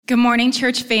Good morning,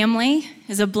 church family.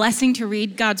 It's a blessing to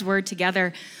read God's word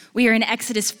together. We are in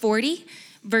Exodus 40,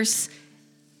 verse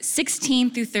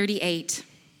 16 through 38.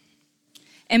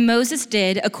 And Moses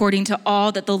did according to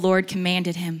all that the Lord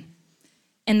commanded him.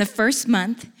 In the first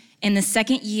month, in the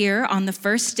second year, on the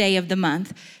first day of the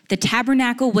month, the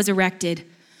tabernacle was erected.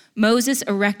 Moses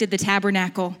erected the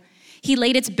tabernacle. He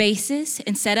laid its bases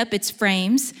and set up its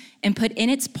frames and put in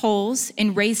its poles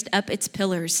and raised up its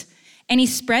pillars. And he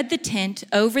spread the tent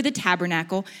over the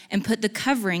tabernacle and put the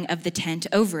covering of the tent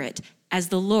over it, as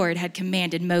the Lord had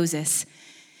commanded Moses.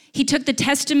 He took the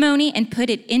testimony and put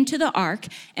it into the ark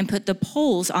and put the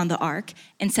poles on the ark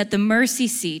and set the mercy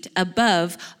seat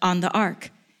above on the ark.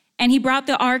 And he brought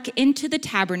the ark into the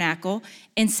tabernacle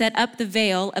and set up the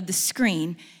veil of the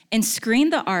screen and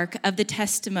screened the ark of the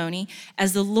testimony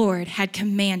as the Lord had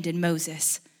commanded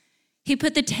Moses. He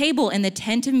put the table in the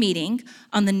tent of meeting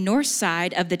on the north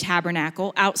side of the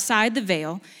tabernacle outside the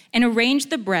veil and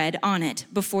arranged the bread on it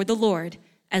before the Lord,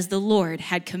 as the Lord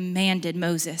had commanded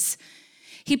Moses.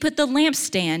 He put the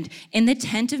lampstand in the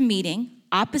tent of meeting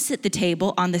opposite the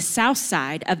table on the south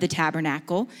side of the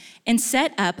tabernacle and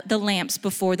set up the lamps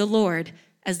before the Lord,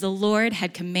 as the Lord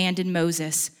had commanded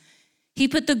Moses. He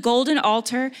put the golden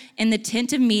altar in the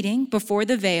tent of meeting before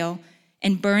the veil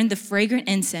and burned the fragrant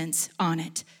incense on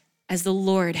it, as the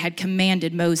Lord had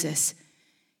commanded Moses.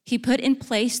 He put in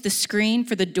place the screen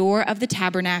for the door of the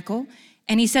tabernacle,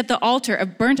 and he set the altar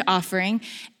of burnt offering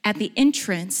at the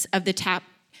entrance of the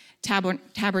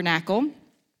tabernacle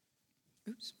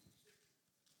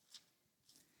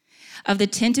of the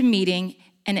tent of meeting,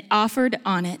 and it offered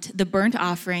on it the burnt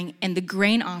offering and the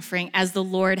grain offering as the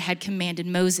Lord had commanded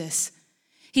Moses.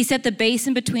 He set the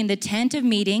basin between the tent of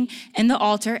meeting and the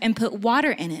altar and put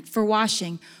water in it for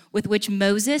washing, with which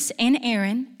Moses and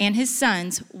Aaron and his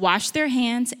sons washed their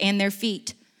hands and their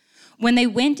feet. When they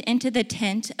went into the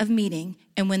tent of meeting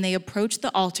and when they approached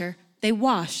the altar, they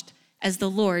washed as the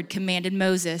Lord commanded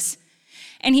Moses.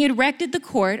 And he erected the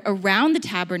court around the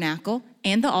tabernacle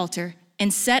and the altar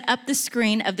and set up the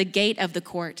screen of the gate of the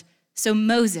court. So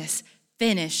Moses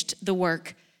finished the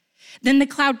work. Then the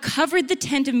cloud covered the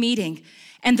tent of meeting,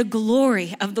 and the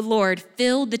glory of the Lord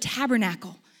filled the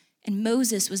tabernacle. And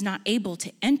Moses was not able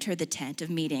to enter the tent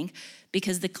of meeting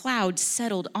because the cloud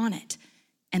settled on it.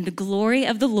 And the glory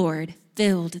of the Lord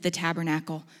filled the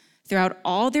tabernacle. Throughout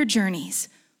all their journeys,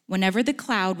 whenever the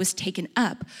cloud was taken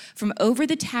up from over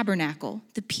the tabernacle,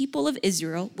 the people of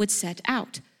Israel would set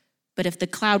out. But if the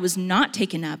cloud was not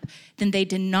taken up, then they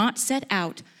did not set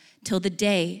out till the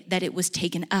day that it was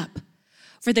taken up.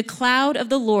 For the cloud of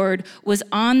the Lord was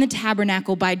on the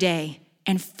tabernacle by day,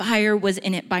 and fire was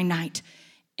in it by night,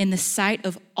 in the sight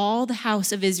of all the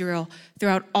house of Israel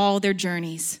throughout all their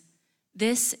journeys.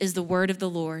 This is the word of the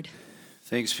Lord.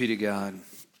 Thanks be to God.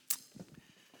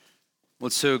 Well,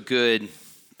 it's so good.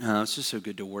 It's just so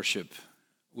good to worship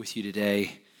with you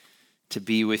today, to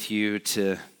be with you,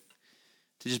 to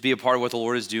just be a part of what the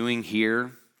Lord is doing here,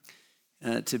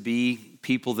 to be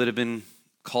people that have been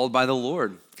called by the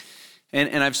Lord.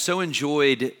 And I've so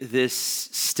enjoyed this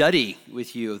study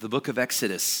with you of the book of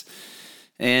Exodus.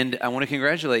 And I want to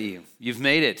congratulate you. You've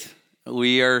made it.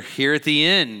 We are here at the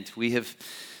end. We have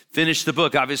finished the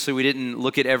book. Obviously, we didn't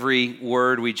look at every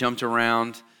word. We jumped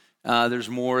around. There's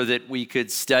more that we could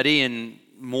study and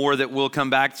more that we'll come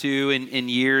back to in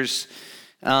years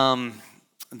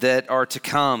that are to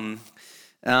come.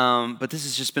 But this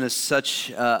has just been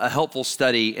such a helpful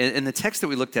study. And the text that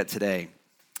we looked at today,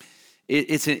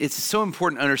 it's so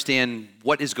important to understand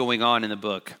what is going on in the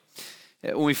book.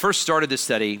 When we first started this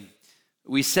study,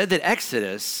 we said that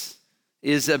Exodus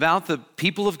is about the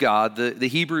people of God, the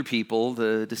Hebrew people,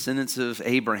 the descendants of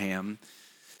Abraham,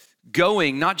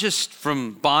 going not just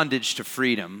from bondage to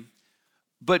freedom,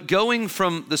 but going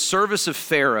from the service of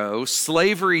Pharaoh,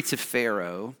 slavery to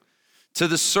Pharaoh, to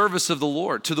the service of the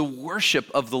Lord, to the worship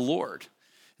of the Lord.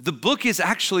 The book is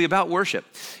actually about worship.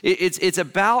 It's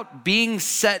about being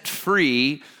set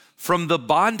free from the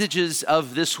bondages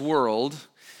of this world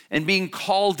and being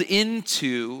called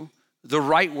into the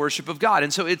right worship of God.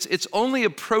 And so it's only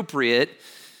appropriate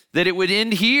that it would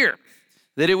end here,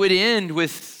 that it would end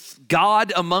with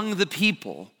God among the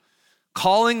people,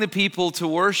 calling the people to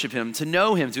worship him, to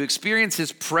know him, to experience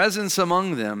his presence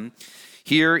among them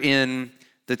here in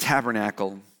the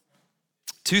tabernacle.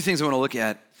 Two things I want to look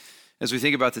at as we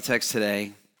think about the text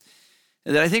today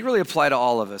that I think really apply to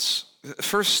all of us.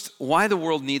 First, why the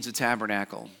world needs a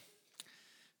tabernacle.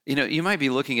 You know, you might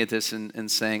be looking at this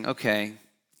and saying, okay,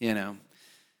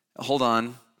 hold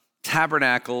on,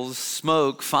 tabernacles,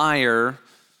 smoke, fire,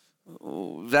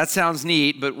 that sounds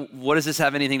neat, but what does this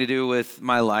have anything to do with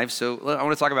my life? So I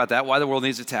want to talk about that, why the world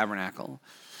needs a tabernacle.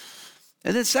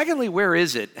 And then secondly, where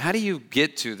is it? How do you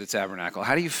get to the tabernacle?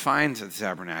 How do you find the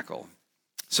tabernacle?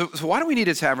 So why do we need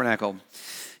a tabernacle?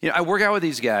 I work out with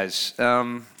these guys.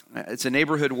 It's a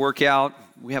neighborhood workout.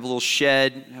 We have a little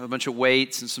shed, have a bunch of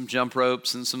weights and some jump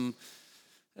ropes and some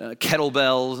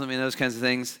kettlebells, those kinds of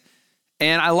things.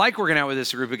 And I like working out with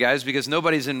this group of guys because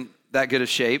nobody's in that good of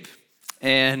shape.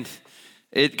 And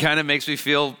it kind of makes me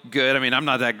feel good. I'm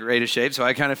not that great of shape, so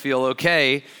I kind of feel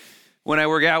okay when I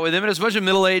work out with them. And it's a bunch of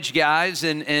middle-aged guys,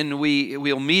 and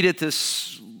we'll meet at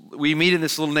we meet in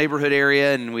this little neighborhood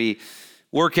area, and we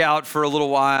work out for a little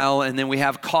while, and then we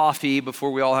have coffee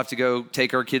before we all have to go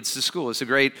take our kids to school. It's a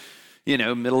great,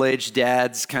 middle-aged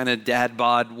dads, kind of dad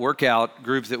bod workout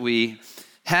group that we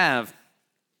have.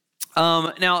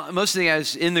 Now, most of the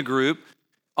guys in the group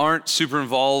aren't super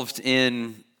involved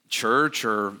in church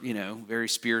or, very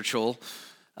spiritual.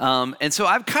 And so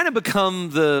I've kind of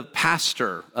become the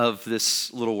pastor of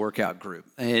this little workout group.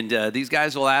 And these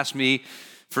guys will ask me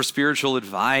for spiritual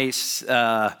advice.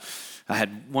 I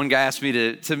had one guy ask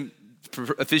me to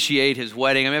officiate his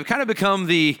wedding. I've kind of become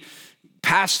the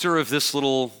pastor of this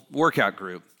little workout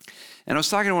group. And I was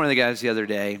talking to one of the guys the other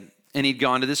day, and he'd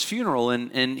gone to this funeral,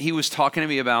 and he was talking to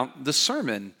me about the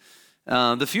sermon,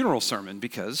 the funeral sermon,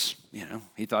 because,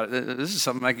 he thought, this is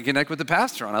something I can connect with the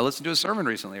pastor on. I listened to a sermon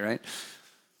recently, right?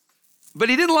 But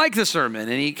he didn't like the sermon,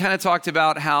 and he kind of talked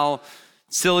about how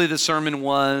silly the sermon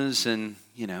was and,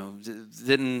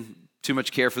 didn't too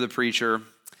much care for the preacher.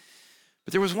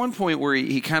 But there was one point where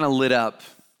he kind of lit up,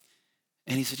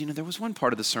 and he said, there was one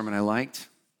part of the sermon I liked.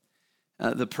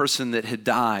 The person that had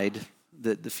died,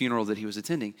 the funeral that he was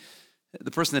attending,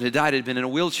 the person that had died had been in a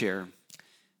wheelchair.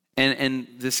 And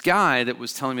this guy that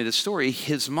was telling me this story,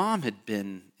 his mom had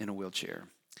been in a wheelchair.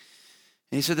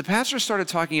 And he said, the pastor started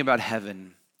talking about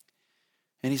heaven.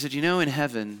 And he said, in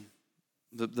heaven,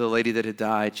 the lady that had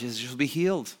died, she'll be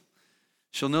healed.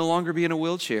 She'll no longer be in a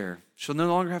wheelchair. She'll no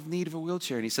longer have need of a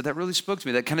wheelchair. And he said, that really spoke to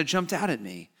me. That kind of jumped out at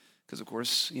me. Because, of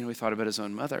course, he thought about his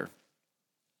own mother.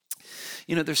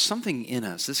 There's something in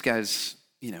us. This guy's,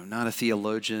 not a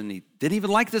theologian. He didn't even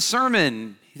like the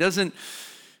sermon. He doesn't,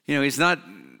 he's not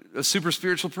a super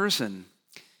spiritual person.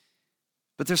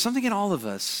 But there's something in all of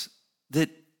us that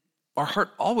our heart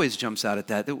always jumps out at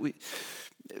that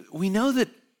we know that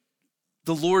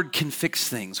the Lord can fix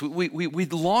things. We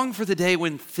long for the day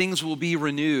when things will be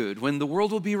renewed, when the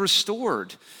world will be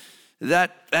restored.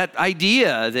 That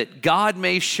idea that God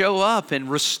may show up and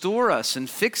restore us and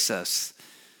fix us.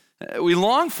 We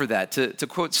long for that, to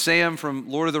quote Sam from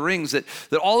Lord of the Rings, that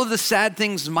all of the sad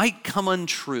things might come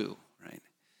untrue, right?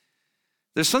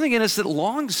 There's something in us that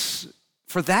longs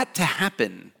for that to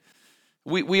happen.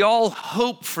 We all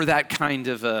hope for that kind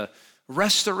of a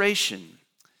restoration.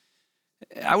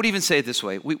 I would even say it this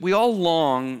way. We all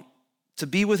long to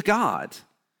be with God.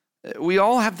 We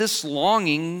all have this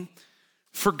longing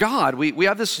for God. We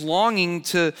have this longing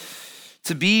to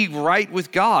be right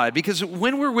with God, because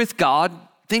when we're with God,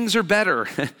 things are better.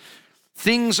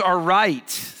 Things are right.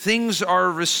 Things are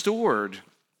restored.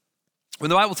 When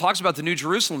the Bible talks about the New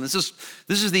Jerusalem, this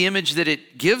is the image that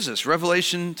it gives us.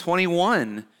 Revelation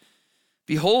 21.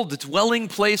 Behold, the dwelling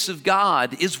place of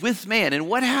God is with man. And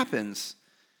what happens?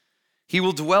 He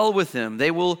will dwell with them.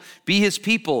 They will be his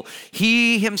people.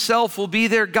 He himself will be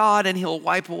their God, and he'll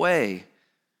wipe away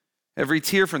every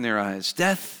tear from their eyes.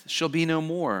 Death shall be no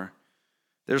more.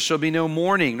 There shall be no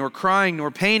mourning, nor crying, nor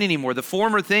pain anymore. The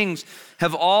former things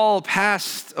have all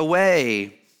passed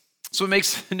away. So it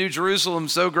makes the New Jerusalem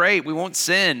so great. We won't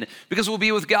sin because we'll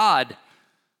be with God.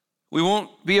 We won't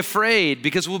be afraid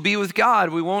because we'll be with God.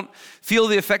 We won't feel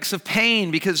the effects of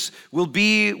pain because we'll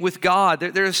be with God.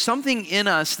 There is something in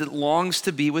us that longs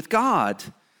to be with God.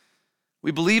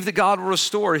 We believe that God will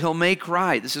restore. He'll make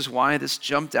right. This is why this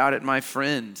jumped out at my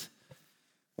friend.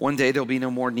 One day there'll be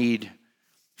no more need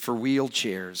for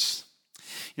wheelchairs.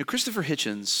 Christopher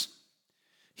Hitchens,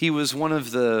 he was one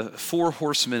of the four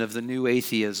horsemen of the new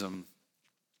atheism.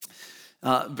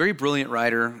 Very brilliant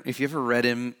writer. If you ever read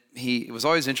him, it was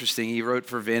always interesting. He wrote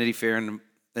for Vanity Fair and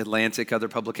Atlantic, other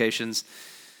publications.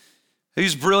 He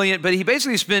was brilliant, but he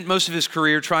basically spent most of his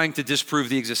career trying to disprove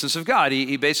the existence of God.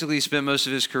 He basically spent most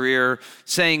of his career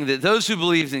saying that those who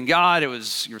believed in God,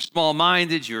 you're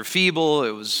small-minded, you're feeble,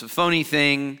 it was a phony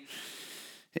thing.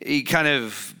 He kind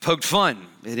of poked fun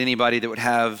at anybody that would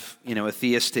have, a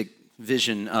theistic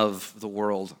vision of the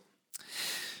world.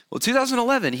 Well,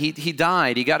 2011, he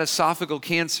died. He got esophageal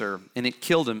cancer, and it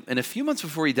killed him. And a few months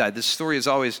before he died, this story has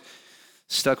always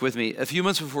stuck with me. A few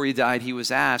months before he died, he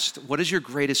was asked, "What is your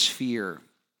greatest fear?"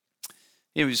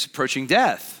 He was approaching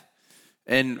death.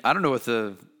 And I don't know what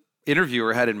the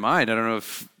interviewer had in mind. I don't know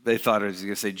if they thought, is he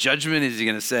going to say judgment? Is he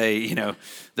going to say,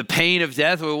 the pain of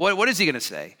death? What is he going to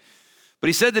say? But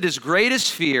he said that his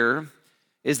greatest fear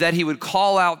is that he would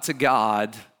call out to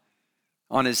God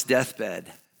on his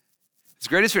deathbed. His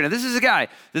greatest fear. Now, this is a guy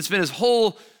that spent his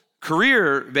whole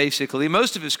career, basically,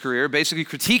 most of his career, basically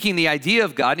critiquing the idea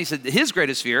of God. And he said that his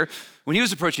greatest fear when he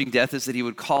was approaching death is that he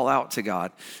would call out to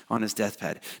God on his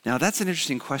deathbed. Now, that's an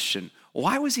interesting question.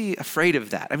 Why was he afraid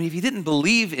of that? I mean, if he didn't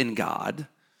believe in God,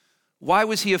 why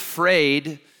was he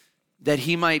afraid that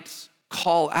he might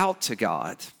call out to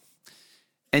God?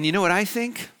 And you know what I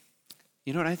think?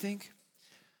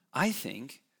 I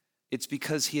think it's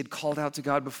because he had called out to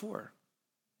God before.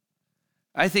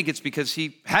 I think it's because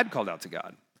he had called out to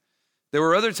God. There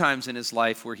were other times in his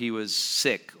life where he was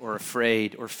sick or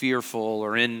afraid or fearful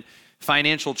or in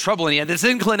financial trouble, and he had this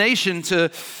inclination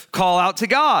to call out to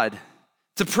God,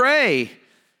 to pray,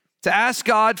 to ask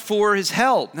God for his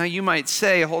help. Now you might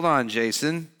say, hold on,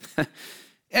 Jason.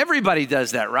 Everybody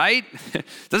does that, right?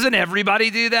 Doesn't everybody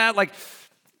do that? Like,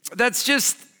 that's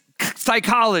just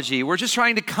psychology. We're just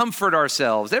trying to comfort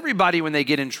ourselves. Everybody, when they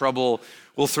get in trouble,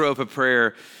 will throw up a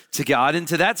prayer to God. And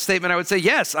to that statement, I would say,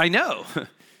 yes, I know.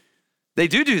 They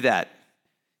do that.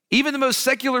 Even the most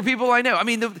secular people I know. I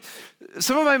mean,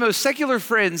 some of my most secular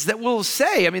friends that will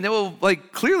say, they will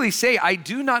clearly say, I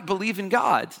do not believe in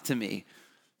God to me.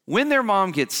 When their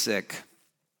mom gets sick,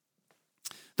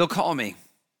 they'll call me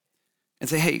and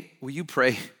say, hey, will you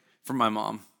pray for my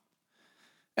mom?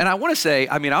 And I want to say,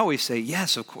 I always say,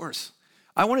 yes, of course.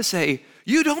 I want to say,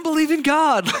 you don't believe in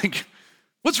God.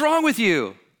 What's wrong with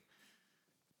you?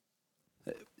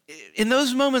 In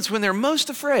those moments when they're most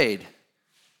afraid,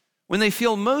 when they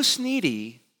feel most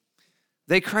needy,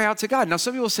 they cry out to God. Now,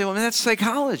 some people say, well, that's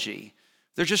psychology.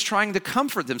 They're just trying to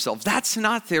comfort themselves. That's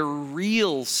not their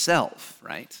real self,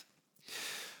 right?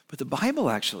 But the Bible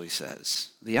actually says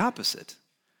the opposite.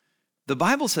 The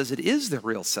Bible says it is their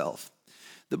real self.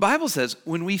 The Bible says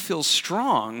when we feel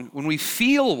strong, when we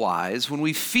feel wise, when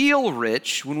we feel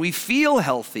rich, when we feel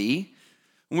healthy,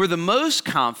 when we're the most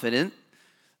confident,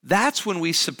 that's when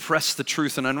we suppress the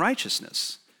truth and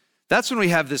unrighteousness. That's when we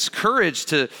have this courage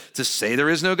to say there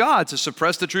is no God, to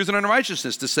suppress the truth and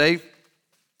unrighteousness, to say,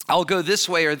 I'll go this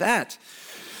way or that.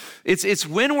 It's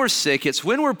when we're sick, it's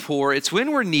when we're poor, it's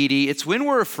when we're needy, it's when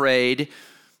we're afraid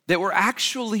that we're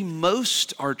actually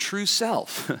most our true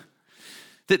self,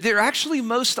 that they're actually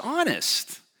most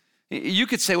honest. You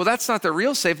could say, well, that's not their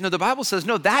real self. No, the Bible says,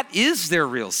 no, that is their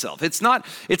real self. It's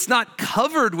not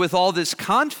covered with all this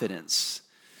confidence.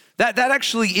 That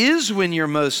actually is when you're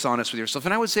most honest with yourself.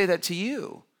 And I would say that to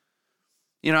you.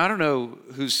 I don't know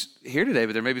who's here today,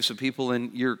 but there may be some people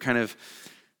and you're kind of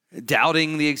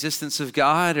doubting the existence of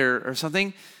God or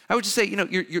something. I would just say,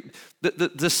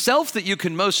 the self that you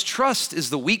can most trust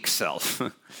is the weak self.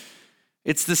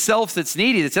 It's the self that's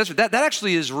needy, that's desperate. That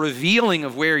actually is revealing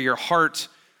of where your heart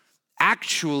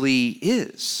actually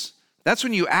is. That's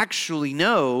when you actually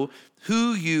know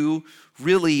who you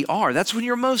really are. That's when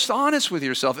you're most honest with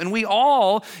yourself. And we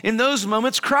all, in those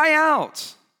moments, cry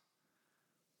out.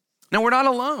 Now, we're not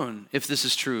alone if this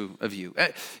is true of you.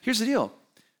 Here's the deal.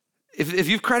 If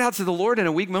you've cried out to the Lord in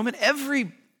a weak moment,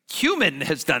 every human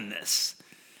has done this.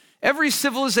 Every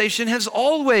civilization has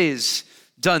always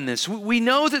done this. We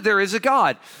know that there is a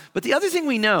God. But the other thing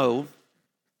we know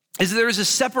is that there is a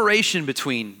separation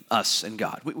between us and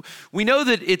God. We know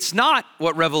that it's not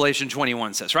what Revelation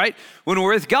 21 says, right? When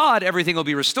we're with God, everything will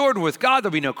be restored. With God,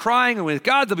 there'll be no crying. And with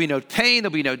God, there'll be no pain.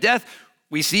 There'll be no death.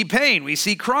 We see pain. We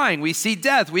see crying. We see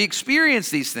death. We experience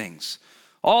these things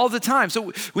all the time.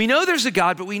 So we know there's a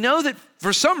God, but we know that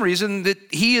for some reason that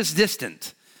he is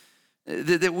distant,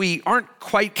 that we aren't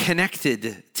quite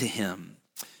connected to him.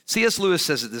 C.S. Lewis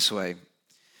says it this way.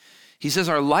 He says,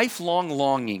 our lifelong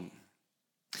longing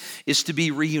is to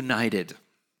be reunited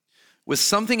with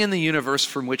something in the universe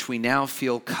from which we now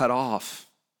feel cut off.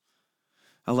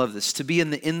 I love this. To be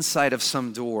in the inside of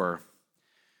some door,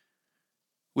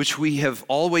 which we have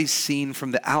always seen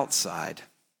from the outside.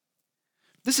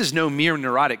 This is no mere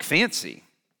neurotic fancy.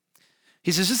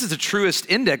 He says this is the truest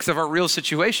index of our real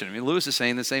situation. Lewis is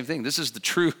saying the same thing. This is the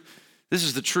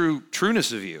true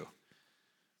trueness of you.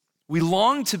 We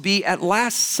long to be at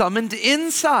last summoned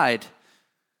inside,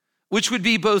 which would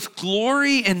be both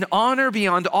glory and honor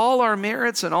beyond all our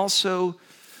merits, and also,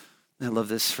 I love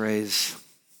this phrase,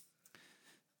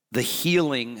 the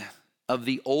healing of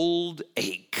the old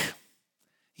ache.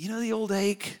 You know the old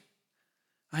ache?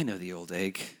 I know the old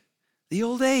ache. The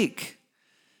old ache.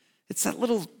 It's that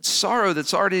little sorrow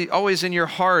that's always in your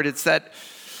heart. It's that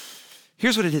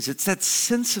Here's what it is. It's that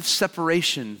sense of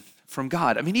separation from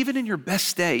God. I mean, even in your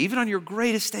best day, even on your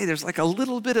greatest day, there's like a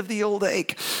little bit of the old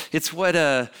ache. It's what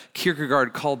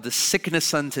Kierkegaard called the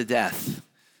sickness unto death.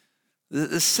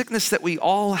 The sickness that we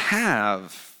all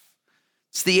have.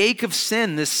 It's the ache of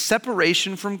sin, this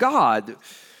separation from God.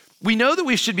 We know that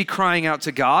we should be crying out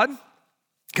to God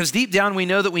because deep down we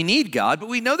know that we need God, but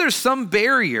we know there's some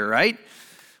barrier, right?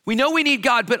 We know we need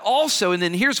God, but also, and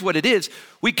then here's what it is,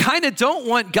 we kind of don't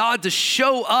want God to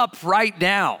show up right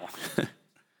now.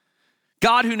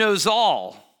 God who knows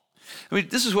all. I mean,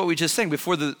 this is what we just sang,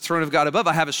 before the throne of God above,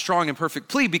 I have a strong and perfect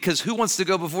plea, because who wants to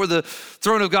go before the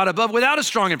throne of God above without a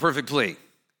strong and perfect plea?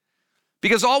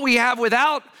 Because all we have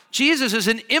without Jesus is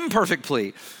an imperfect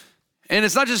plea. And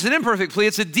it's not just an imperfect plea,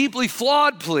 it's a deeply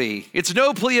flawed plea. It's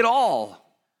no plea at all.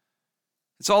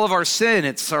 It's all of our sin,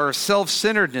 it's our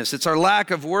self-centeredness, it's our lack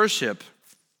of worship.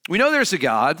 We know there's a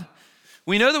God.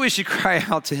 We know that we should cry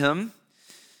out to him.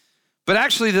 But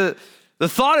actually the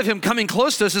thought of him coming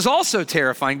close to us is also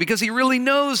terrifying because he really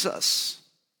knows us.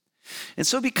 And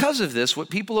so because of this,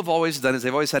 what people have always done is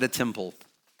they've always had a temple.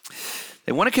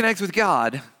 They want to connect with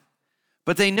God,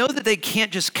 but they know that they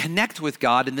can't just connect with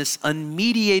God in this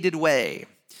unmediated way.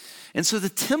 And so the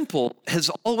temple has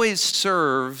always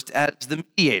served as the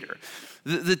mediator.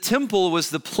 The temple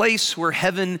was the place where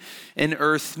heaven and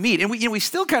earth meet. And we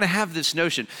still kind of have this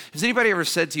notion. Has anybody ever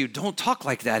said to you, don't talk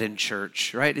like that in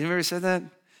church, right? Have you ever said that?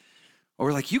 Or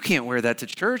we're like, you can't wear that to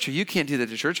church, or you can't do that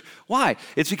to church. Why?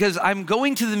 It's because I'm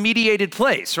going to the mediated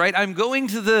place, right? I'm going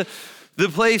to the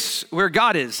place where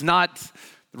God is, not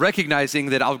recognizing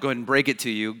that, I'll go ahead and break it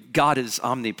to you, God is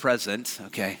omnipresent,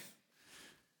 okay?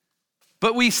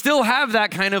 But we still have that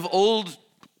kind of old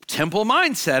temple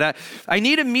mindset. I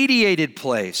need a mediated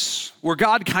place where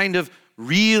God kind of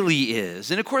really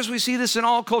is. And of course, we see this in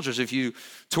all cultures. If you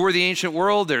tour the ancient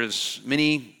world, there's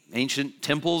many ancient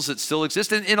temples that still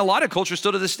exist, and in a lot of cultures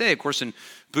still to this day. Of course, in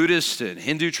Buddhist and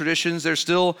Hindu traditions, there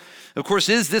still, of course,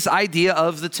 is this idea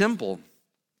of the temple.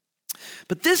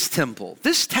 But this temple,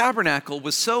 this tabernacle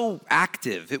was so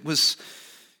active. It was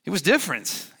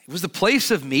different. It was the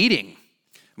place of meeting.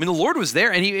 I mean, the Lord was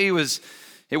there, and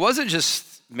it wasn't just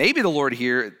maybe the Lord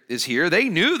is here. They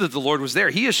knew that the Lord was there.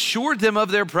 He assured them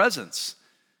of their presence.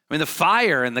 I mean, the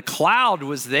fire and the cloud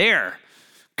was there.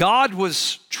 God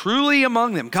was truly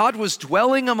among them. God was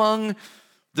dwelling among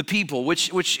the people,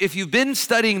 which if you've been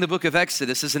studying the book of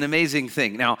Exodus is an amazing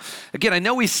thing. Now, again, I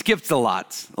know we skipped a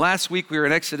lot. Last week we were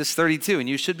in Exodus 32, and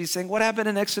you should be saying, what happened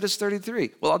in Exodus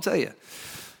 33? Well, I'll tell you.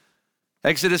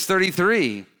 Exodus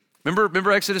 33.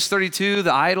 Remember Exodus 32,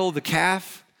 the idol, the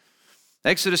calf?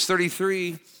 Exodus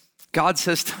 33, God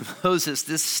says to Moses,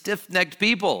 this stiff-necked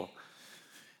people,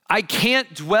 I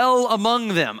can't dwell among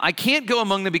them. I can't go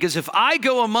among them because if I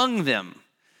go among them,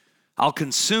 I'll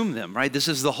consume them, right? This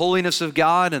is the holiness of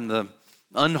God and the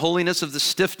unholiness of the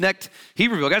stiff-necked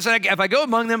Hebrew people. God said, if I go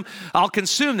among them, I'll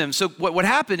consume them. So what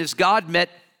happened is God met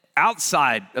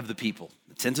outside of the people,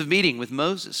 the tent of meeting with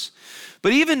Moses.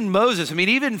 But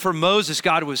even for Moses,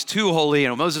 God was too holy.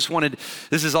 Moses wanted,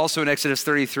 this is also in Exodus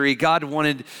 33,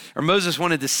 Moses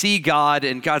wanted to see God,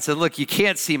 and God said, look, you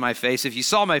can't see my face. If you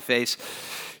saw my face,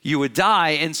 you would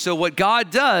die. And so what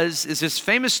God does is this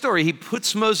famous story. He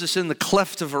puts Moses in the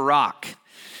cleft of a rock.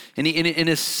 And in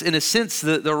a sense,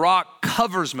 the rock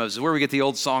covers Moses, where we get the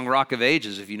old song, Rock of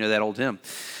Ages, if you know that old hymn.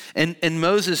 And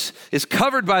Moses is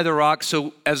covered by the rock,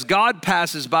 so as God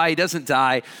passes by, he doesn't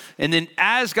die. And then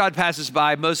as God passes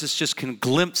by, Moses just can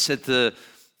glimpse at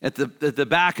the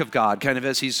back of God, kind of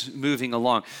as he's moving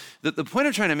along. The point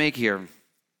I'm trying to make here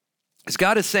is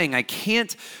God is saying, I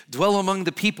can't dwell among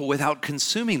the people without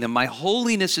consuming them. My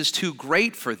holiness is too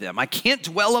great for them. I can't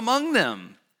dwell among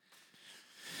them.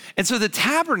 And so the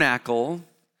tabernacle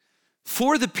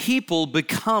for the people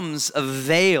becomes a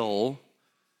veil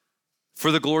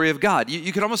for the glory of God.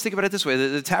 You could almost think about it this way.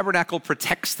 The tabernacle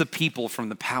protects the people from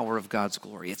the power of God's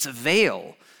glory. It's a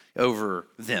veil over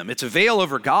them. It's a veil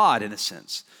over God, in a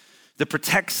sense, that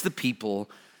protects the people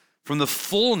from the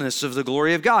fullness of the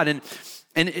glory of God.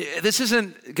 And this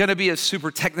isn't going to be a super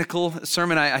technical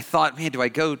sermon. I thought, man, do I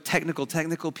go technical,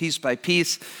 piece by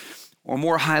piece, or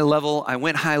more high level? I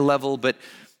went high level, but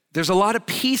there's a lot of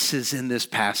pieces in this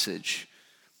passage.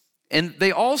 And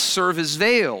they all serve as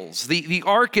veils. The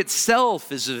ark itself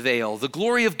is a veil. The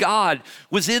glory of God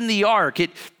was in the ark.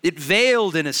 It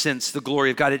veiled, in a sense, the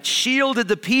glory of God. It shielded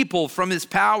the people from his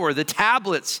power. The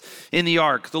tablets in the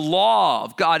ark, the law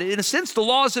of God. In a sense, the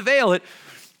law is a veil.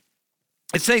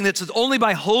 It's saying that only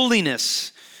by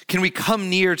holiness can we come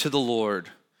near to the Lord.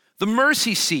 The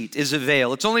mercy seat is a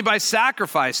veil. It's only by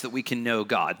sacrifice that we can know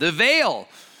God. The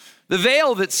The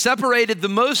veil that separated the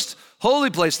most holy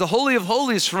place, the Holy of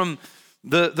Holies, from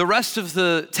the rest of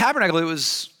the tabernacle, it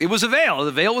was a veil.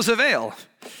 The veil was a veil.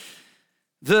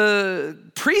 The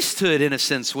priesthood, in a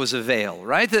sense, was a veil,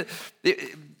 right? The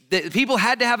people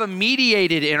had to have a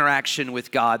mediated interaction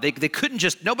with God. They couldn't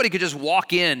just, nobody could just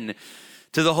walk in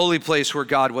to the holy place where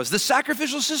God was. The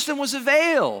sacrificial system was a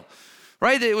veil,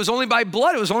 right? It was only by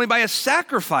blood. It was only by a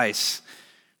sacrifice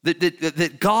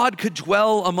that God could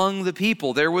dwell among the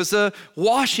people. There was a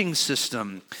washing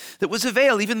system that was a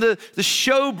veil. Even the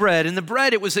showbread and the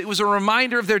bread, it was a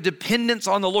reminder of their dependence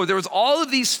on the Lord. There was all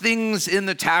of these things in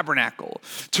the tabernacle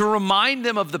to remind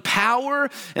them of the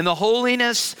power and the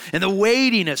holiness and the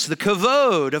weightiness, the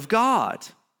kavod of God.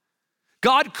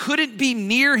 God couldn't be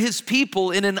near his people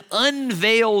in an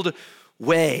unveiled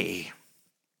way.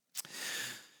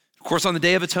 Of course, on the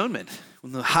Day of Atonement,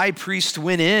 when the high priest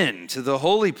went in to the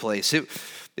holy place, it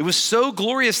was so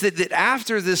glorious that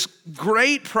after this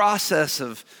great process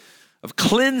of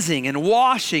cleansing and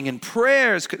washing and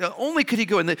prayers, only could he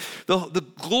go in. The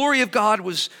glory of God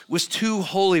was too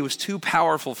holy, was too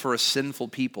powerful for a sinful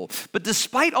people. But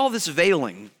despite all this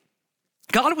veiling,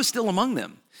 God was still among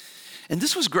them. And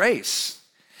this was grace.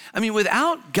 I mean,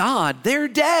 without God, they're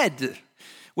dead.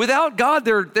 Without God,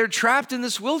 they're trapped in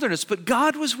this wilderness, but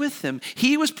God was with them.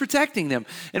 He was protecting them.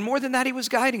 And more than that, he was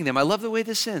guiding them. I love the way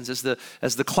this ends.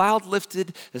 As the cloud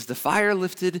lifted, as the fire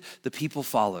lifted, the people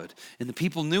followed. And the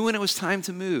people knew when it was time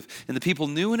to move. And the people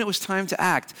knew when it was time to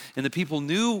act. And the people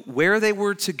knew where they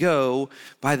were to go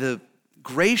by the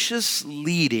gracious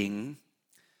leading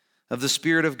of the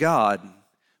Spirit of God,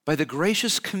 by the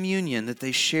gracious communion that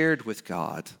they shared with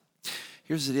God.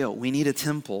 Here's the deal. We need a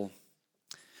temple.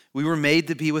 We were made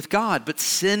to be with God, but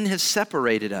sin has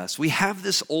separated us. We have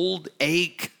this old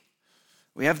ache.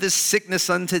 We have this sickness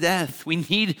unto death. We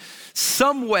need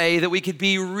some way that we could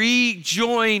be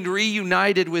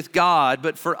reunited with God.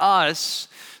 But for us,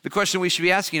 the question we should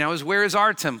be asking now is, where is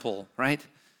our temple, right?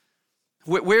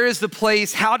 Where is the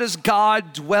place? How does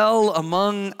God dwell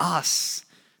among us?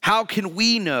 How can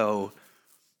we know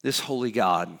this holy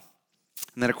God?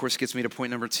 And that, of course, gets me to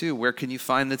point number 2. Where can you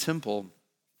find the temple?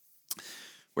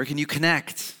 Where can you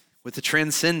connect with the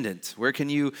transcendent? Where can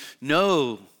you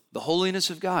know the holiness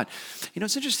of God? You know,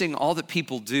 it's interesting all that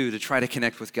people do to try to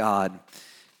connect with God.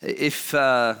 If,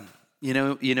 you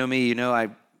know me,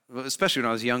 especially when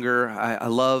I was younger, I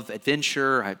love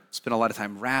adventure. I spent a lot of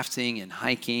time rafting and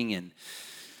hiking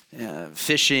and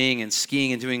fishing and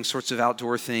skiing and doing sorts of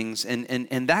outdoor things.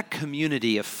 And that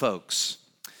community of folks,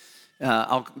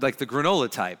 like the granola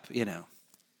type,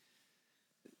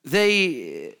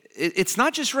 it's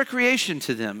not just recreation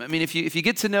to them. I mean, if you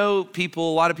get to know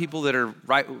people, a lot of people that are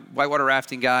whitewater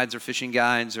rafting guides or fishing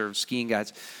guides or skiing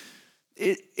guides,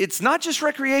 it's not just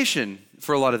recreation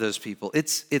for a lot of those people.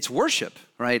 It's worship,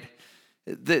 right?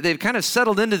 They've kind of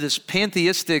settled into this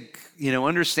pantheistic,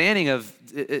 understanding of,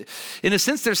 in a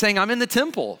sense, they're saying, I'm in the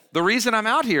temple. The reason I'm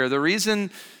out here, the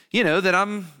reason, that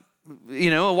I'm,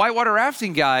 a whitewater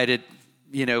rafting guide at,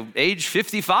 age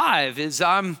 55 is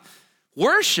I'm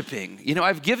worshiping.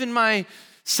 I've given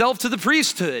myself to the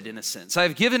priesthood, in a sense.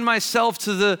 I've given myself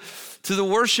to the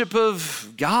worship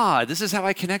of God. This is how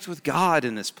I connect with God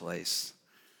in this place.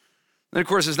 And of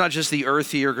course, it's not just the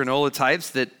earthy or granola types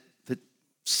that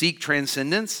seek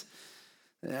transcendence.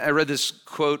 I read this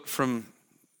quote from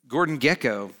Gordon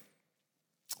Gekko,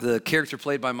 the character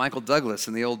played by Michael Douglas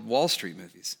in the old Wall Street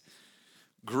movies.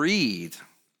 Greed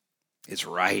is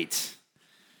right.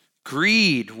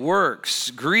 Greed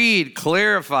works. Greed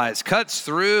clarifies, cuts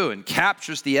through, and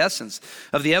captures the essence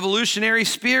of the evolutionary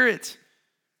spirit.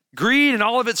 Greed in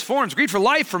all of its forms. Greed for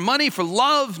life, for money, for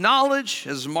love, knowledge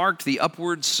has marked the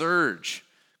upward surge.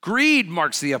 Greed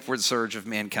marks the upward surge of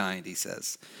mankind, he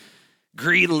says.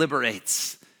 Greed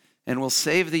liberates and will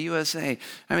save the USA.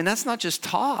 I mean, that's not just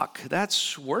talk.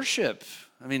 That's worship.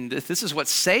 I mean, this is what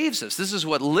saves us. This is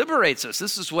what liberates us.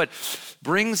 This is what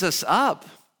brings us up.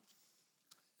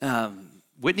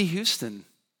 Whitney Houston,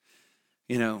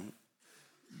 don't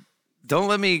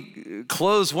let me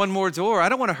close one more door. I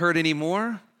don't want to hurt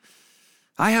anymore.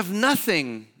 I have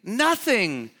nothing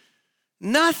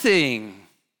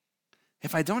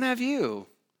if I don't have you.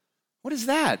 What is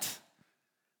that?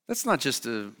 That's not just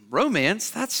a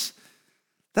romance. That's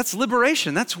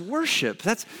liberation. That's worship.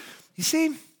 You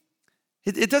see,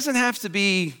 it doesn't have to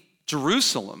be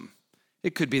Jerusalem.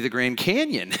 It could be the Grand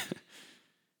Canyon.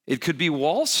 It could be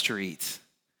Wall Street.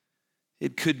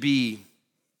 It could be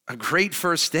a great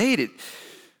first date.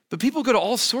 But people go to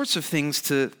all sorts of things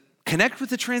to connect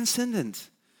with the transcendent,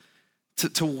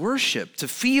 to worship, to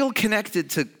feel connected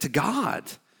to God.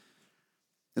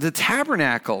 The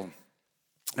tabernacle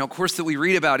Now, of course, that we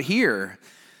read about here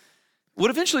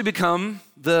would eventually become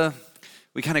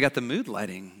we kind of got the mood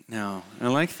lighting now. I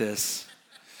like this.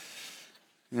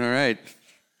 All right.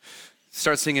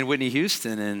 Start singing Whitney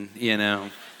Houston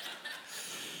and,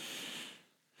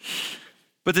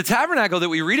 But the tabernacle that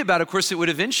we read about, of course, it would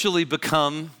eventually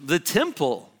become the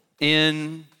temple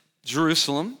in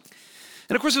Jerusalem.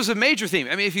 And of course, it was a major theme.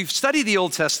 I mean, if you've studied the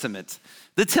Old Testament,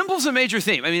 the temple's a major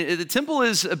theme. I mean, the temple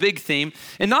is a big theme,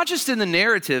 and not just in the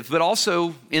narrative, but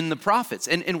also in the prophets.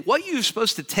 And what you're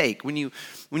supposed to take when you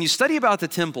study about the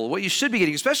temple, what you should be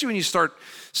getting, especially when you start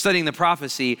studying the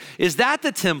prophecy, is that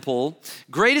the temple,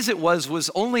 great as it was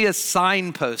only a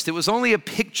signpost. It was only a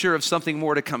picture of something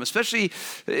more to come. Especially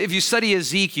if you study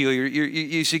Ezekiel,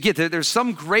 you should get that there's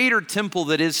some greater temple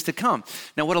that is to come.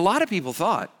 Now, what a lot of people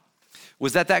thought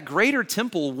was that greater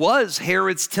temple was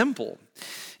Herod's temple.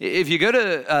 If you go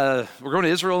to, we're going to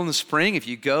Israel in the spring, if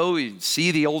you go, you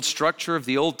see the old structure of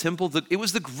the old temple, it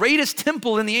was the greatest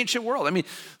temple in the ancient world. I mean,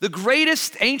 the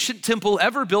greatest ancient temple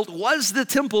ever built was the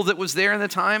temple that was there in the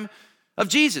time of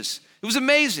Jesus. It was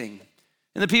amazing.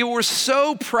 And the people were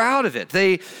so proud of it.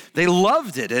 They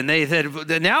loved it. And they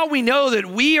said, now we know that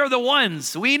we are the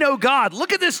ones. We know God.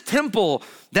 Look at this temple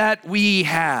that we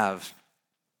have.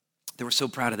 They were so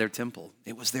proud of their temple.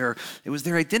 It was their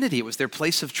identity. It was their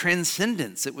place of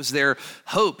transcendence. It was their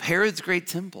hope, Herod's great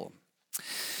temple.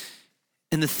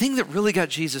 And the thing that really got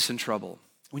Jesus in trouble,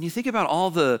 when you think about all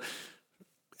the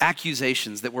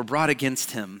accusations that were brought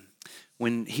against him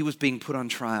when he was being put on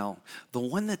trial, the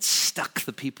one that stuck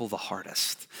the people the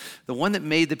hardest, the one that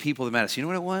made the people the maddest, you know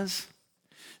what it was?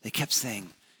 They kept saying,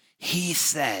 he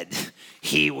said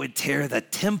he would tear the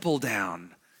temple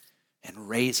down and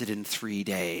raise it in 3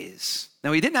 days.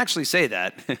 Now, he didn't actually say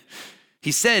that.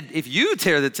 He said, if you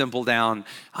tear the temple down,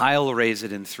 I'll raise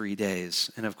it in 3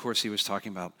 days. And of course, he was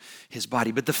talking about his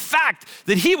body. But the fact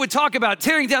that he would talk about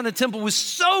tearing down the temple was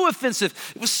so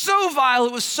offensive. It was so vile.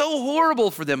 It was so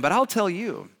horrible for them. But I'll tell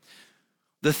you,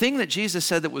 the thing that Jesus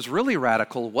said that was really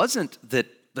radical wasn't that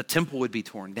the temple would be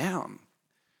torn down,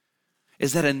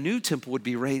 is that a new temple would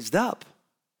be raised up.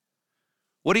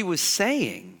 What he was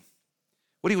saying,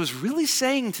 what he was really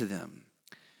saying to them,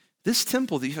 this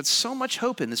temple that you had so much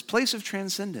hope in, this place of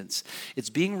transcendence,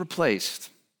 it's being replaced.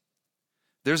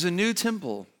 There's a new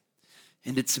temple,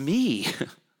 and it's me.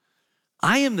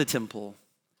 I am the temple.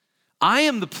 I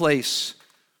am the place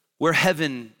where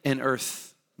heaven and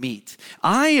earth meet.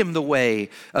 I am the way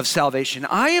of salvation.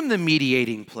 I am the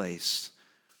mediating place.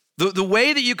 The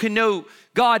way that you can know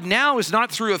God now is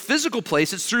not through a physical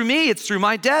place. It's through me. It's through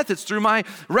my death. It's through my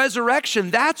resurrection.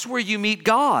 That's where you meet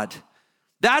God.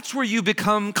 That's where you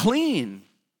become clean.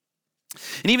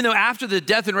 And even though after the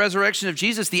death and resurrection of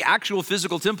Jesus, the actual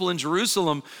physical temple in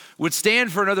Jerusalem would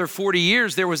stand for another 40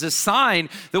 years, there was a sign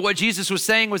that what Jesus was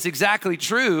saying was exactly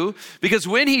true. Because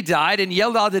when he died and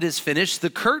yelled out that it is finished,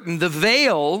 the curtain, the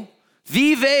veil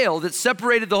that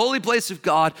separated the holy place of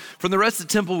God from the rest of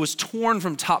the temple was torn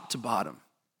from top to bottom.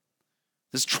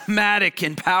 This dramatic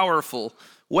and powerful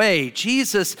way.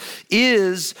 Jesus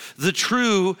is the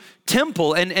true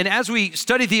temple. And as we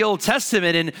studied the Old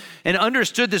Testament and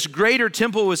understood this greater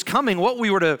temple was coming, what we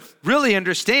were to really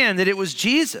understand that it was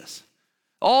Jesus.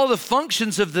 All the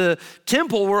functions of the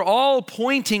temple were all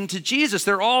pointing to Jesus.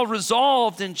 They're all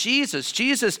resolved in Jesus.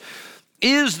 Jesus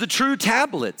is the true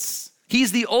tablets.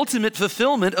 He's the ultimate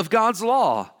fulfillment of God's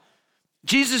law.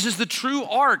 Jesus is the true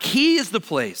ark. He is the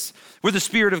place where the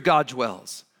Spirit of God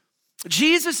dwells.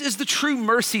 Jesus is the true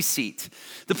mercy seat,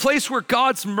 the place where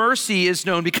God's mercy is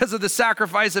known because of the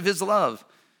sacrifice of his love.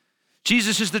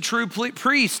 Jesus is the true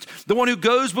priest, the one who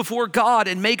goes before God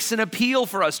and makes an appeal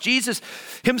for us. Jesus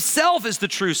himself is the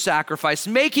true sacrifice,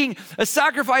 making a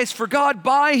sacrifice for God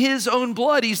by his own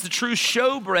blood. He's the true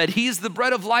showbread. He's the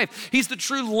bread of life. He's the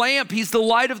true lamp. He's the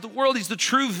light of the world. He's the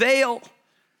true veil,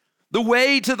 the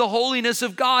way to the holiness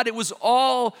of God. It was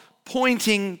all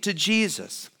pointing to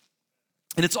Jesus.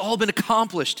 And it's all been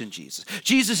accomplished in Jesus.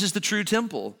 Jesus is the true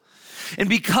temple. And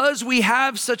because we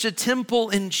have such a temple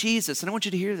in Jesus, and I want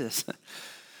you to hear this,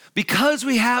 because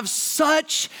we have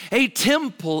such a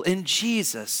temple in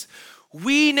Jesus,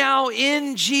 we now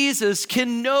in Jesus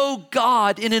can know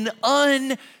God in an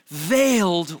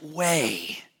unveiled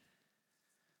way.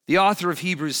 The author of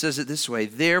Hebrews says it this way: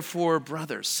 therefore,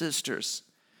 brothers, sisters,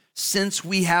 since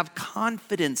we have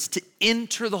confidence to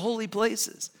enter the holy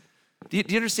places. Do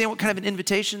you understand what kind of an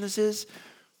invitation this is?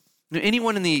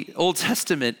 Anyone in the Old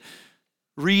Testament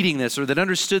reading this, or that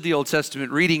understood the Old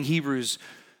Testament reading Hebrews,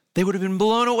 they would have been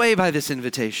blown away by this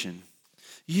invitation.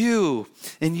 You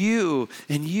and you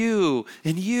and you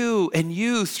and you and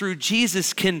you through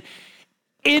Jesus can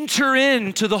enter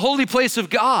into the holy place of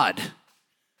God.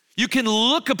 You can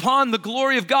look upon the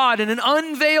glory of God in an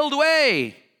unveiled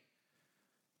way.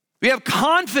 We have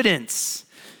confidence,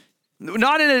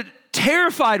 not in a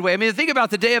terrified way. I mean, think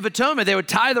about the Day of Atonement. They would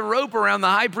tie the rope around the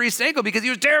high priest's ankle because he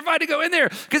was terrified to go in there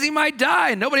because he might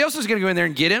die and nobody else was going to go in there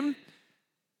and get him.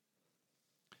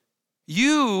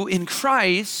 You in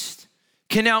Christ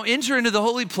can now enter into the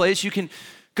holy place. You can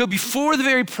go before the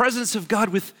very presence of God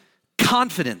with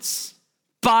confidence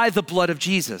by the blood of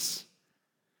Jesus,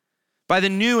 by the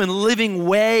new and living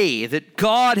way that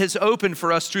God has opened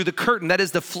for us through the curtain, that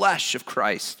is the flesh of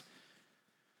Christ.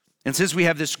 And since we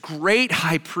have this great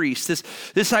high priest,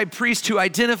 this high priest who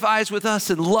identifies with us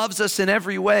and loves us in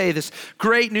every way, this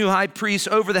great new high priest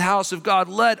over the house of God,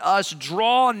 let us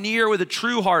draw near with a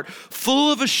true heart,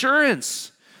 full of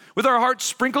assurance, with our hearts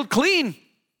sprinkled clean,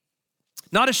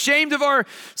 not ashamed of our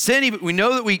sin. We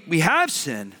know that we have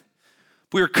sin.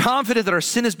 We are confident that our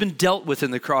sin has been dealt with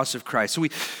in the cross of Christ. So we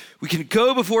can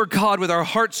go before God with our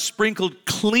hearts sprinkled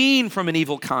clean from an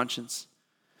evil conscience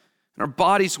and our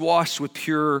bodies washed with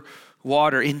pure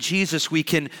water. In Jesus, we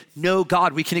can know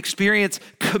God. We can experience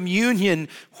communion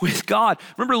with God.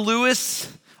 Remember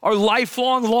Lewis, our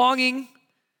lifelong longing?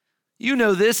 You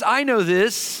know this, I know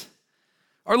this.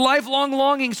 Our lifelong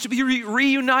longings to be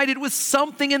reunited with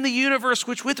something in the universe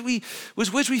with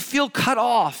which we feel cut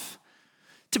off.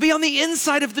 To be on the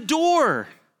inside of the door,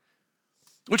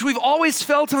 which we've always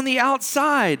felt on the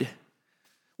outside.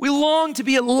 We long to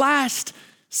be at last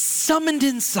summoned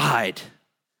inside,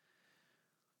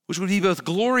 which would be both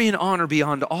glory and honor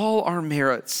beyond all our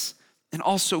merits, and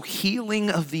also healing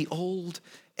of the old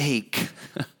ache.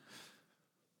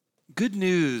 Good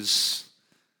news,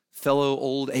 fellow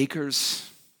old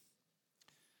achers.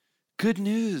 Good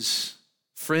news,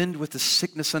 friend with the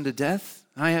sickness unto death.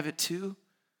 I have it too.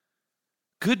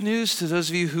 Good news to those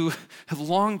of you who have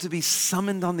longed to be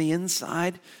summoned on the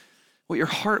inside. What your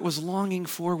heart was longing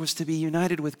for was to be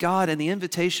united with God, and the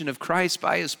invitation of Christ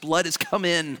by his blood has come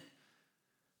in.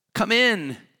 Come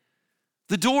in.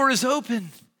 The door is open.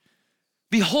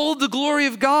 Behold the glory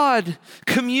of God.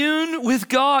 Commune with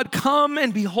God. Come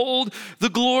and behold the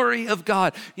glory of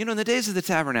God. You know, in the days of the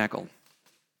tabernacle,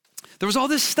 there was all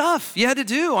this stuff you had to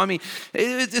do. I mean,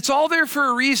 it's all there for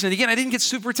a reason. Again, I didn't get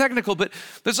super technical, but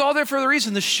it's all there for a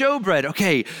reason. The showbread,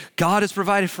 okay, God has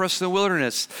provided for us in the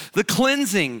wilderness. The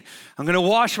cleansing, I'm going to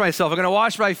wash myself. I'm going to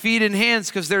wash my feet and hands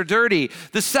because they're dirty.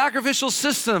 The sacrificial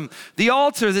system, the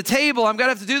altar, the table, I'm going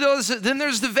to have to do those. Then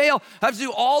there's the veil. I have to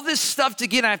do all this stuff to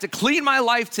get in. I have to clean my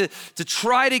life to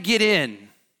try to get in.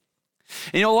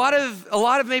 And you know, a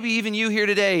lot of maybe even you here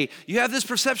today, you have this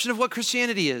perception of what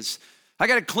Christianity is. I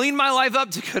got to clean my life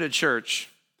up to go to church.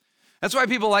 That's why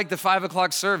people like the 5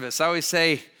 o'clock service. I always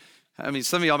say, I mean,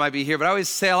 some of y'all might be here, but I always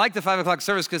say I like the 5 o'clock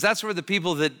service because that's where the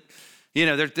people that, you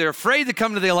know, they're afraid to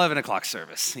come to the 11 o'clock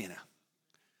service, you know.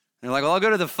 They're like, well, I'll go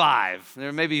to the 5.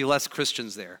 There may be less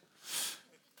Christians there.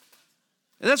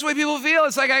 And that's the way people feel.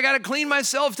 It's like I got to clean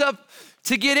myself up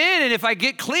to get in. And if I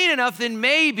get clean enough, then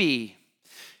maybe.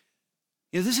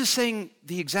 You know, this is saying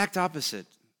the exact opposite.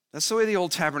 That's the way the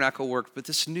old tabernacle worked. But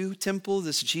this new temple,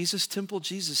 this Jesus temple,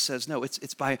 Jesus says, no,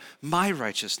 it's by my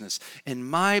righteousness and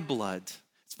my blood.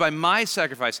 It's by my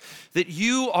sacrifice that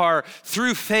you are,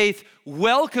 through faith,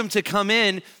 welcome to come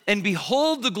in and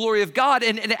behold the glory of God.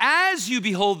 And as you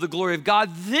behold the glory of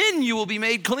God, then you will be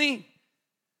made clean.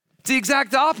 It's the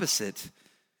exact opposite.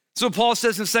 So Paul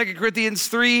says in 2 Corinthians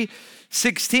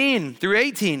 3:16 through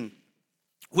 18,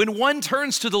 when one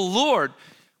turns to the Lord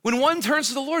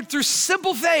through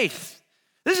simple faith,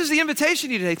 this is the invitation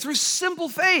to you today, through simple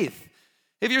faith.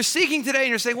 If you're seeking today and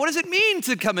you're saying, what does it mean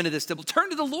to come into this temple? Turn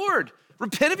to the Lord,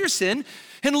 repent of your sin,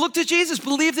 and look to Jesus.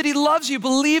 Believe that he loves you.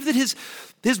 Believe that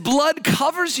his blood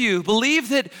covers you. Believe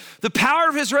that the power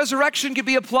of his resurrection can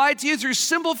be applied to you through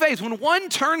simple faith. When one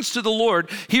turns to the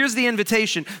Lord, here's the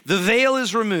invitation. The veil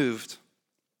is removed.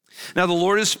 Now the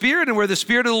Lord is spirit, and where the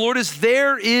spirit of the Lord is,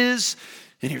 there is,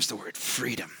 and here's the word,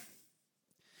 freedom.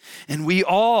 And we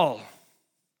all,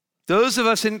 those of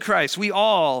us in Christ, we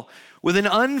all, with an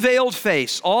unveiled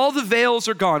face, all the veils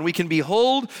are gone. We can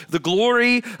behold the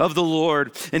glory of the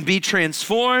Lord and be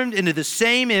transformed into the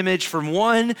same image from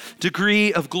one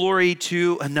degree of glory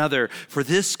to another. For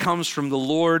this comes from the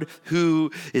Lord who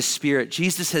is Spirit.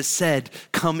 Jesus has said,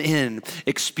 come in,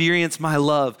 experience my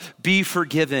love, be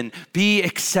forgiven, be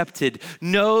accepted,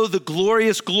 know the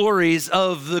glorious glories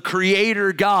of the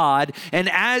Creator God.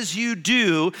 And as you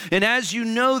do, and as you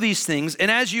know these things, and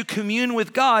as you commune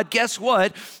with God, guess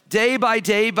what? Day by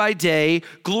day by day,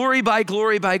 glory by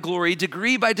glory by glory,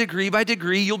 degree by degree by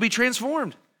degree, you'll be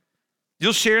transformed.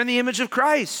 You'll share in the image of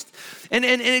Christ. And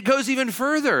it goes even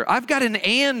further. I've got an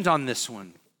and on this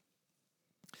one.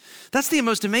 That's the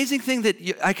most amazing thing that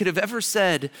I could have ever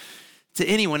said to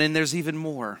anyone, and there's even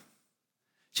more.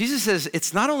 Jesus says,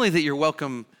 it's not only that you're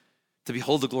welcome to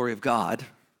behold the glory of God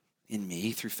in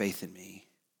me, through faith in me.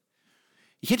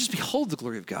 You can't just behold the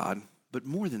glory of God, but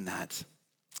more than that.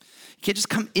 You can't just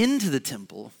come into the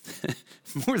temple,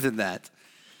 more than that.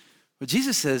 What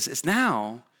Jesus says is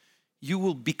now you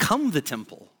will become the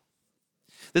temple.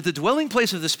 That the dwelling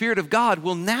place of the Spirit of God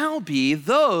will now be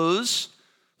those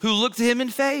who look to him in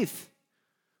faith.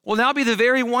 Will now be the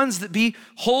very ones that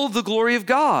behold the glory of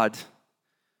God.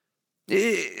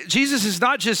 Jesus has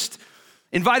not just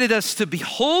invited us to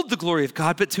behold the glory of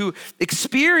God, but to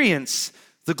experience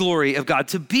the glory of God,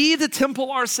 to be the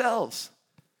temple ourselves.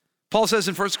 Paul says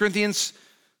in 1 Corinthians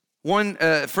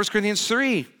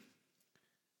 3,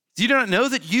 do you not know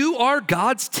that you are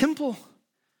God's temple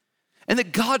and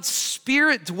that God's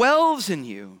Spirit dwells in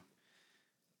you?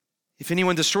 If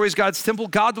anyone destroys God's temple,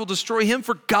 God will destroy him,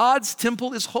 for God's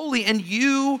temple is holy and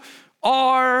you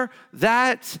are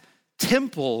that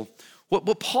temple.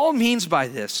 What Paul means by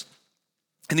this,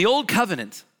 in the old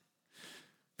covenant,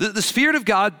 the Spirit of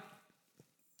God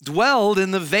dwelled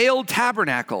in the veiled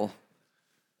tabernacle.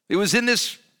 It was in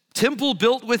this temple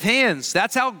built with hands.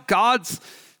 That's how God's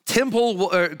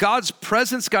temple, God's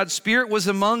presence, God's Spirit was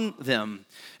among them.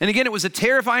 And again, it was a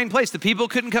terrifying place. The people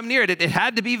couldn't come near it. It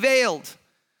had to be veiled.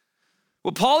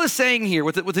 What Paul is saying here,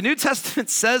 what the New Testament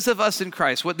says of us in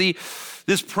Christ, what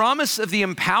this promise of the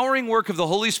empowering work of the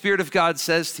Holy Spirit of God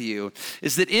says to you,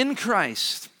 is that in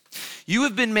Christ, you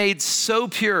have been made so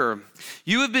pure,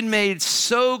 you have been made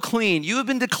so clean, you have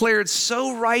been declared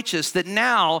so righteous that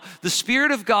now the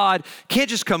Spirit of God can't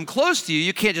just come close to you,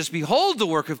 you can't just behold the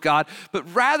work of God, but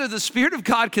rather the Spirit of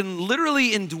God can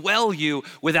literally indwell you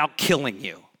without killing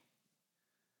you.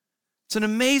 It's an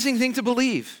amazing thing to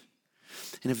believe.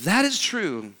 And if that is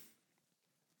true,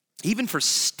 even for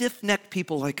stiff-necked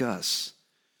people like us,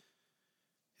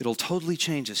 it'll totally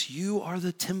change us. You are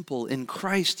the temple in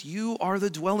Christ. You are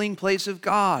the dwelling place of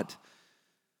God.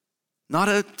 Not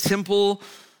a temple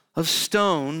of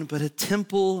stone, but a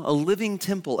temple, a living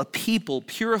temple, a people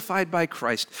purified by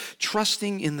Christ,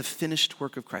 trusting in the finished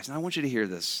work of Christ. And I want you to hear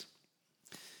this.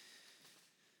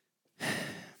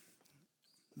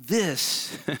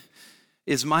 This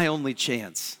is my only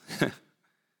chance.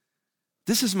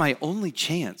 This is my only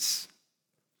chance.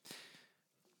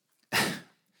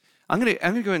 I'm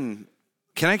gonna go and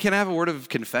can I have a word of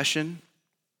confession?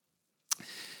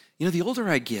 You know, the older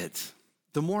I get,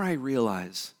 the more I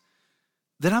realize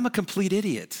that I'm a complete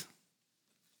idiot.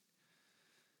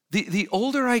 The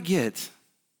older I get,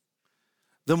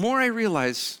 the more I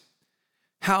realize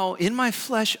how in my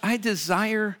flesh I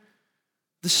desire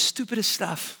the stupidest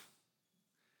stuff.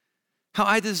 How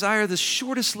I desire the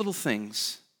shortest little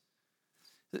things.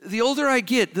 The older I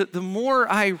get, the more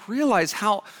I realize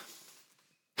how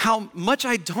much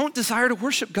I don't desire to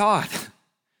worship God.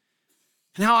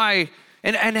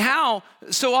 And how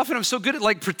so often I'm so good at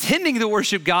like pretending to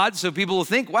worship God so people will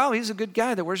think, wow, he's a good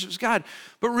guy that worships God.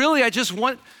 But really I just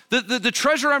want, the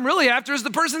treasure I'm really after is the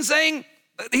person saying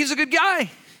he's a good guy.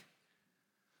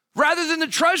 Rather than the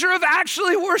treasure of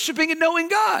actually worshiping and knowing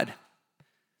God.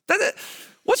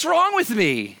 What's wrong with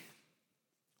me?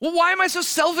 Well, why am I so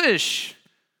selfish?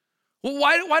 Well,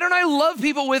 why don't I love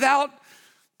people without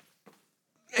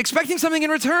expecting something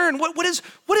in return? What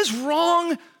is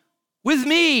wrong with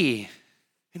me?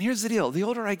 And here's the deal. The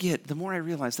older I get, the more I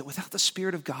realize that without the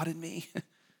Spirit of God in me,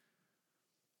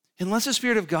 unless the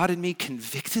Spirit of God in me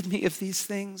convicted me of these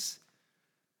things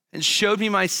and showed me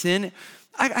my sin,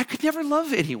 I could never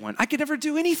love anyone. I could never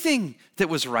do anything that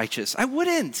was righteous. I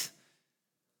wouldn't.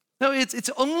 No, it's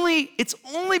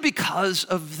only because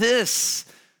of this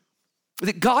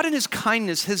that God in his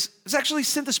kindness has actually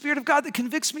sent the Spirit of God that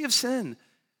convicts me of sin,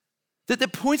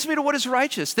 that points me to what is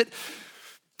righteous, that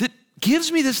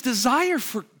gives me this desire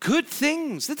for good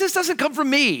things, that this doesn't come from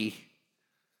me.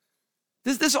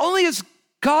 This only is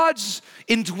God's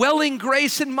indwelling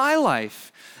grace in my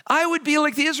life. I would be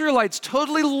like the Israelites,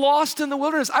 totally lost in the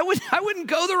wilderness. I wouldn't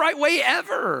go the right way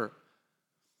ever.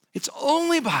 It's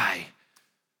only by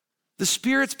the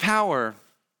Spirit's power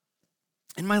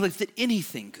in my life that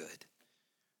anything good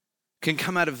can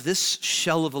come out of this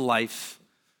shell of a life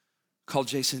called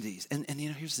Jason Dees. And you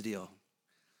know, here's the deal.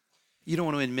 You don't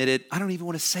want to admit it. I don't even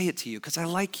want to say it to you because I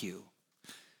like you.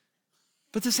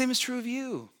 But the same is true of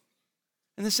you.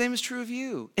 And the same is true of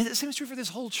you. And the same is true for this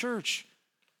whole church.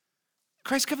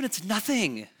 Christ's covenant's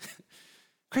nothing.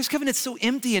 Christ's covenant's so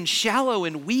empty and shallow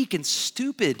and weak and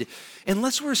stupid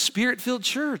unless we're a Spirit-filled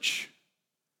church.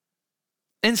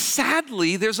 And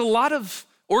sadly, there's a lot of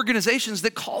organizations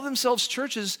that call themselves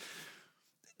churches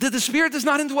that the Spirit does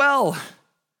not indwell.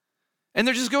 And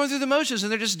they're just going through the motions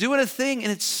and they're just doing a thing,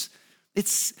 and it's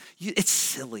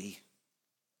silly.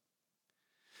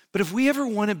 But if we ever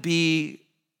want to be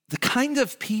the kind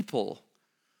of people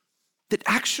that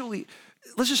actually,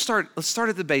 let's start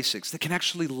at the basics, that can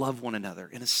actually love one another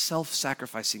in a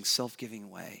self-sacrificing, self-giving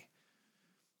way.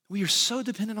 We are so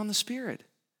dependent on the Spirit.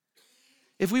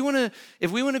 If we want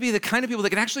to be the kind of people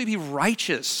that can actually be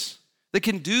righteous, that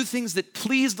can do things that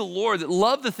please the Lord, that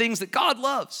love the things that God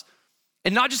loves,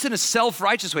 and not just in a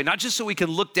self-righteous way, not just so we can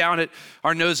look down at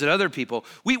our nose at other people.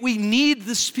 We need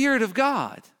the Spirit of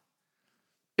God.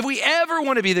 If we ever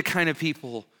want to be the kind of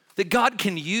people that God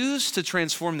can use to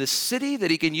transform this city,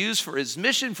 that he can use for his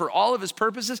mission, for all of his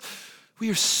purposes, we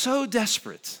are so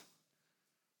desperate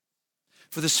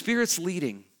for the Spirit's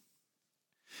leading,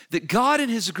 that God in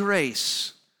his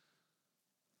grace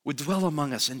would dwell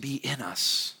among us and be in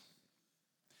us.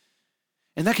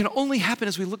 And that can only happen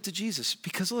as we look to Jesus,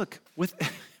 because look,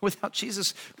 without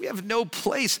Jesus, we have no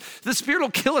place. The Spirit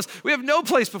will kill us. We have no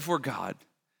place before God.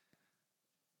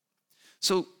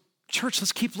 So, church,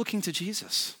 let's keep looking to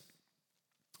Jesus.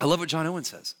 I love what John Owen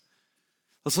says.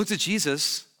 Let's look to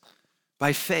Jesus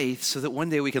by faith so that one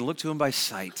day we can look to him by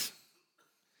sight.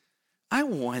 I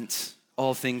want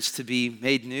all things to be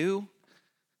made new.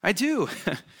 I do.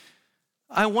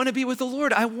 I want to be with the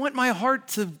Lord. I want my heart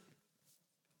to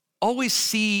always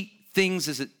see things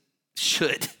as it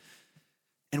should.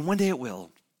 And one day it will.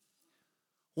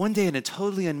 One day in a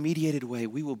totally unmediated way,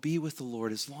 we will be with the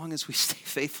Lord as long as we stay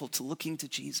faithful to looking to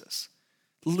Jesus,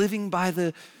 living by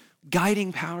the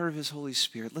guiding power of his Holy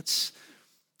Spirit. Let's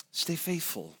stay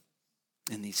faithful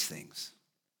in these things.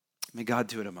 May God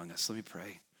do it among us. Let me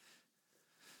pray.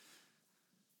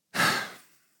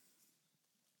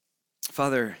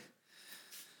 Father,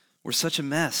 we're such a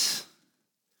mess.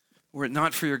 Were it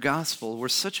not for your gospel, we're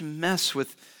such a mess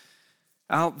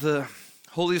without the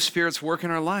Holy Spirit's work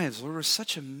in our lives. Lord, we're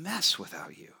such a mess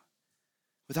without you,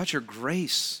 without your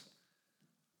grace.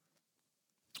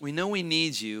 We know we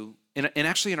need you, and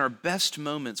actually in our best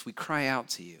moments, we cry out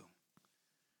to you.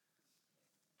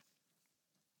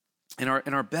 In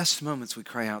our best moments, we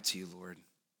cry out to you, Lord.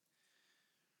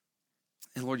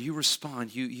 And Lord, you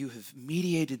respond. You have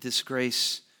mediated this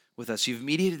grace with us. You've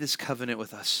mediated this covenant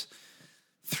with us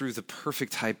through the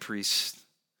perfect high priest,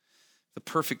 the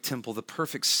perfect temple, the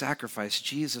perfect sacrifice,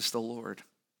 Jesus the Lord.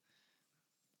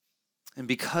 And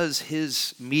because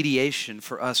his mediation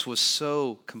for us was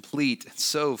so complete and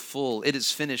so full, it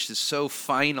is finished, is so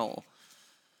final.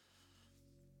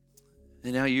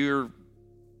 And now your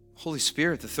Holy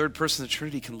Spirit, the third person of the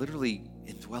Trinity, can literally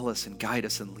indwell us and guide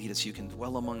us and lead us. You can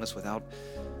dwell among us without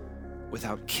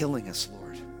killing us,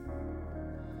 Lord.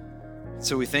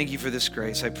 So we thank you for this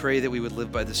grace. I pray that we would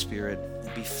live by the Spirit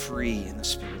and be free in the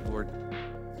Spirit, Lord.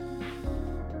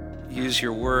 Use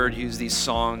your word, use these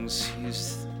songs,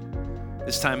 use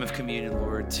this time of communion,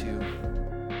 Lord, to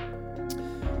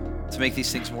make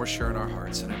these things more sure in our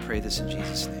hearts. And I pray this in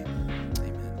Jesus' name.